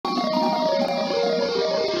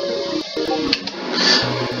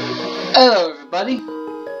Hello everybody,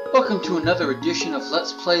 welcome to another edition of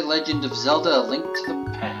Let's Play Legend of Zelda: A Link to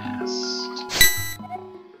the Past.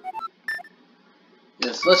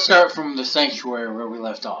 Yes, let's start from the sanctuary where we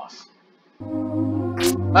left off.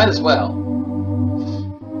 Might as well.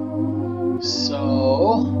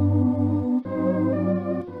 So...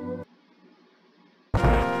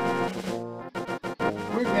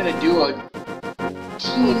 we're gonna do a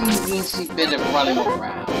teeny-weensy bit of running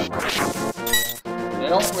around. I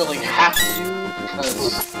don't really have to, because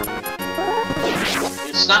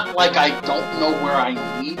it's not like I don't know where I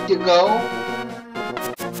need to go.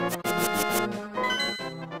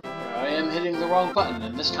 I am hitting the wrong button,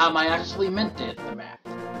 and this time I actually meant to hit the map.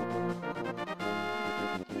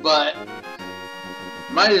 But,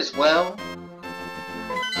 might as well.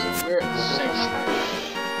 So we're at the sanctuary.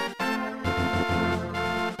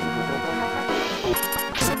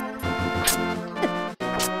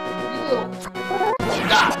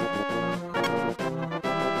 God.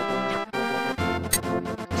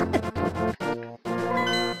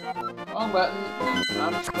 Wrong button.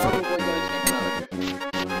 I'm probably gonna take another hit.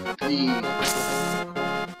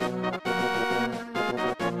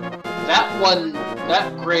 That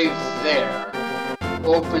grave there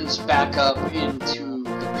opens back up into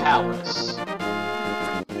the palace.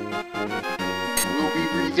 We'll be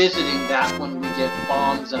revisiting that when we get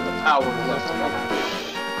bombs and the power left over.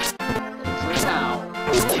 But for now,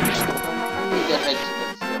 we need to head to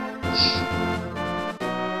the village.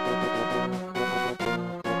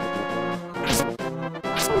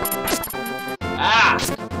 Ah!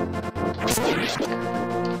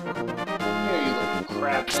 Here, you little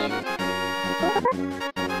crap thing.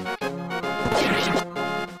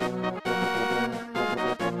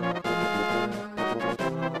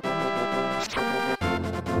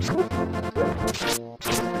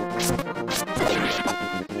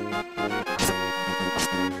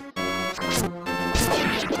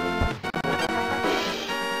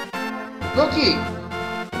 Looky!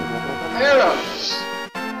 Arrows!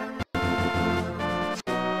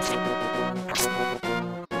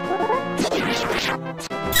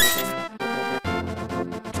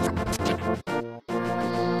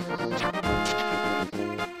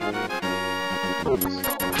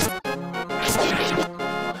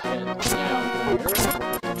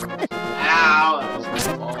 Ow, that was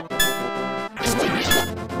my fault.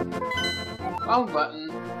 Wrong button.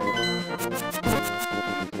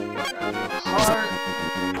 Heart.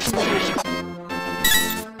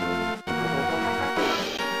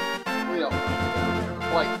 We don't want to go there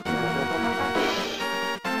quite yet.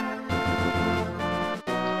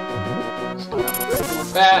 So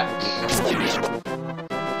we're back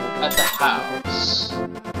at the house.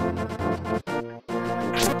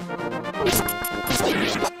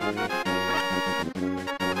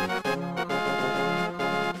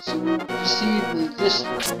 So we'll proceed in this way.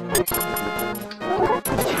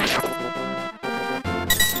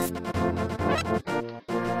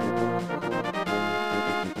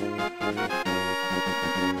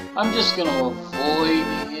 I'm just gonna avoid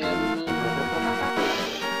him.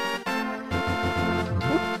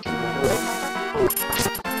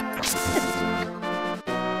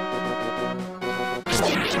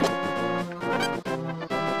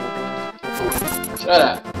 Shut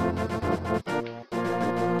up.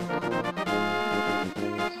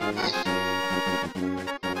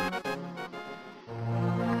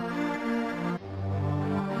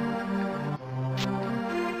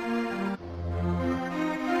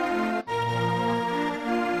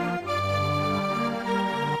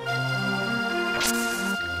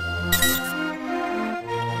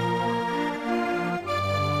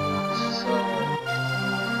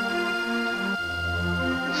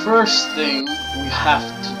 First thing we have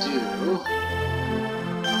to do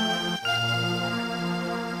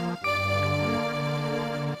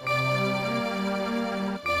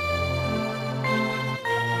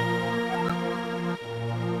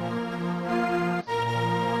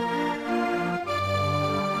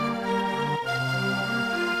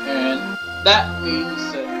and that means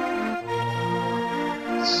that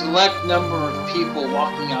a select number of people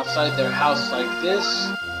walking outside their house like this,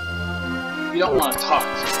 you don't want to talk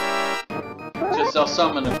to them, because they'll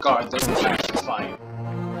summon a guard that will actually fight.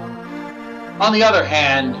 On the other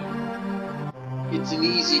hand, it's an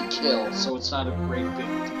easy kill, so it's not a great big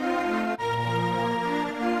deal.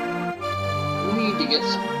 We need to get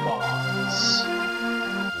some bombs.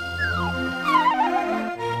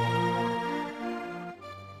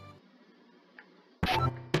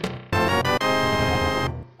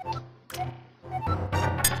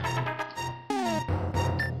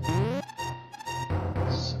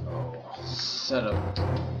 Set up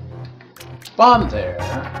bomb there.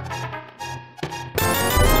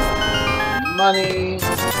 money,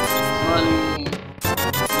 money,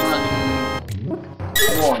 money,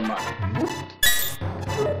 more money.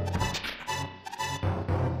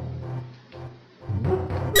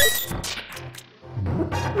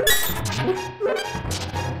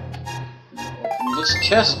 Open this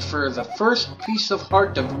chest for the first piece of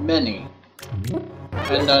heart of many.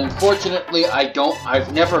 And unfortunately,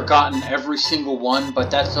 I've never gotten every single one,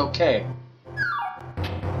 but that's okay.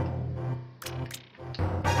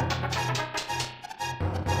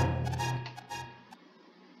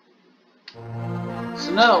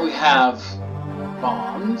 So now that we have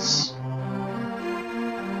bombs,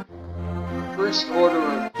 first order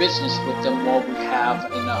of business with them while we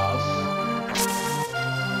have enough.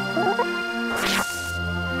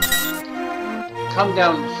 Come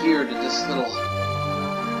down here to this little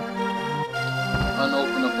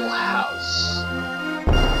unopenable house.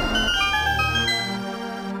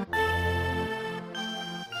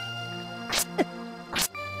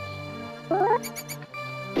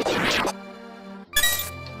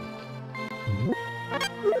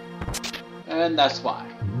 And that's why.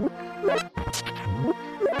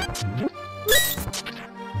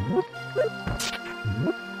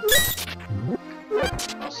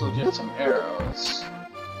 Also get some arrows.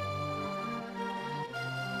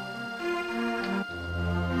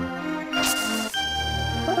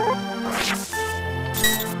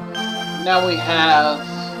 Now we have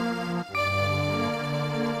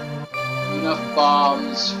enough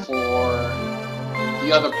bombs for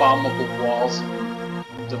the other bombable walls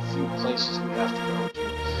in the few places we have to go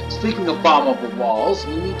to. Speaking of bombable walls,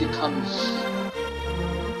 we need to come here.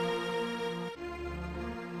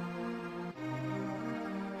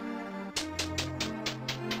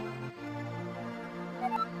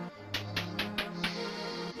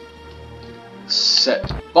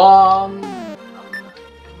 Set bomb.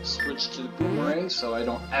 Switch to the boomerang so I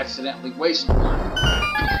don't accidentally waste one.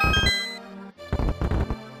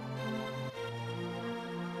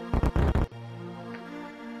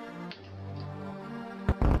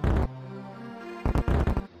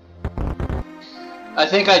 I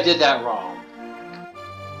think I did that wrong.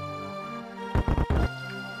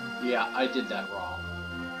 Yeah, I did that wrong.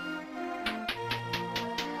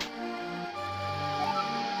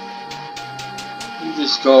 You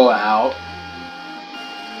just go out.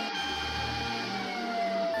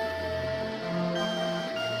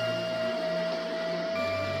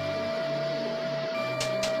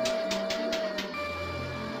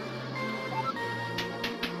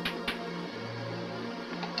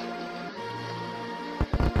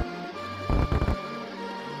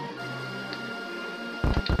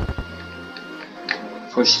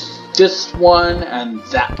 Push this one and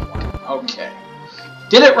that one. Okay.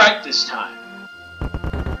 Did it right this time.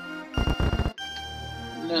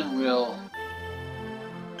 And then we'll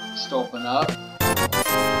just open up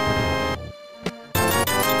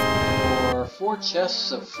for 4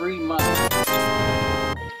 chests of free money.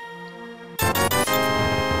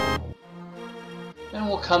 Then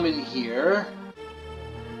we'll come in here.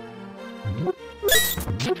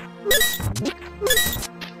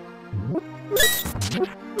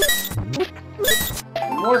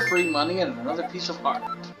 More free money and another piece of heart.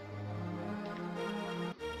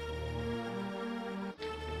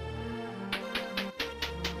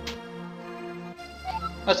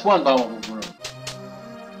 That's one bombable room.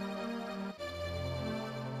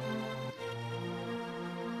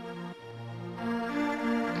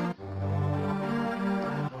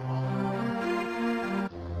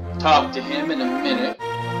 Talk to him in a minute.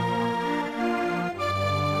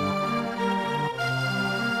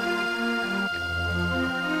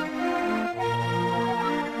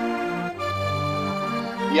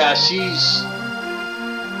 Yeah,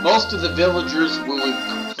 most of the villagers will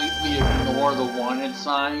completely ignore the wanted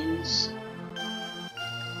signs.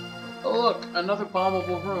 Oh look, another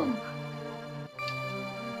bombable room.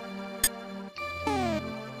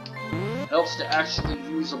 Helps to actually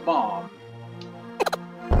use a bomb.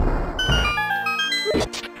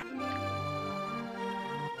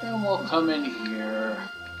 And we'll come in here.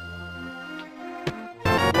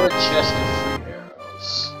 More chest of free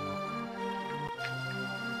arrows.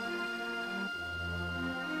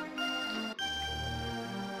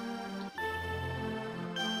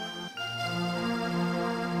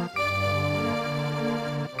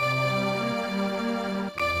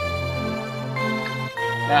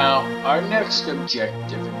 Now, our next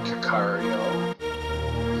objective in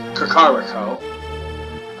Kakariko,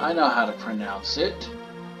 I know how to pronounce it,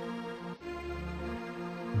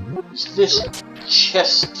 is this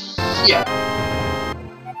chest here,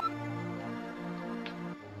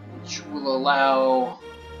 which will allow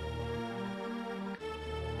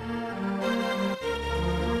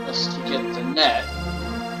net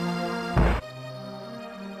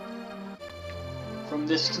from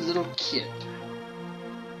this little kid.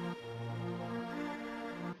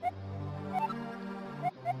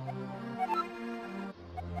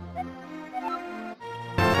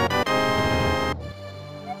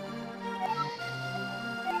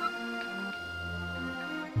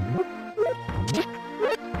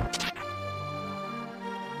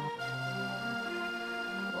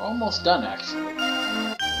 We're almost done, actually.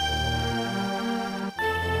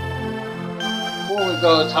 Before we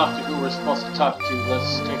go talk to who we're supposed to talk to,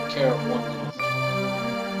 let's take care of one little thing.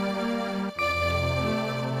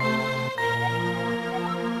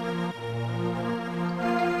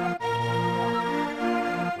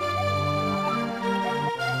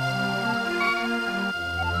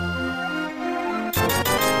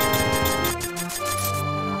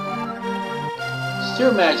 There's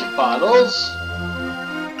 2 magic bottles.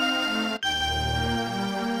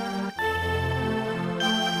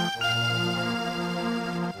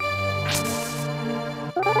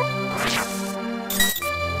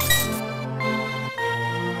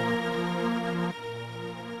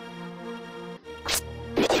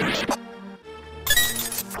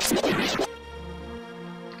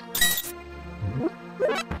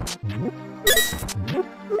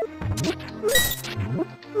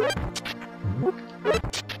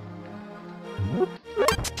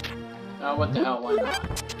 Now what the hell, why not?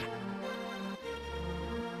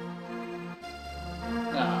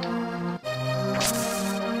 Now.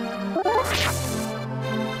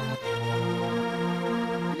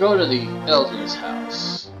 Go to the Elder's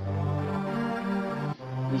house.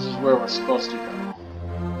 This is where we're supposed to go.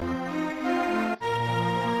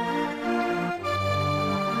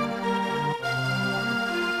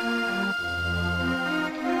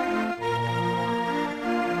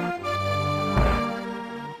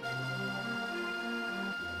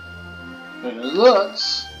 But it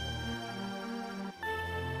looks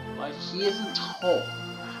like he isn't home.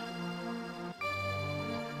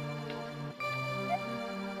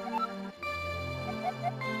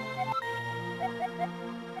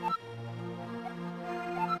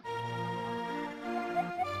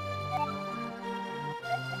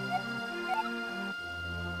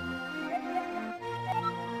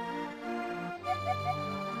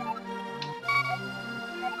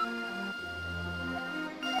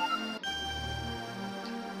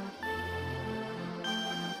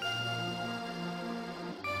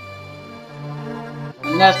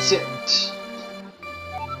 And that's it.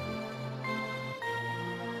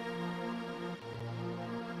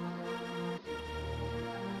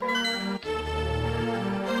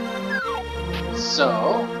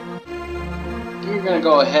 So, you're gonna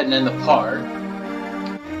go ahead and end the part.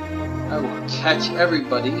 I will catch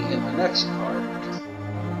everybody in the next part.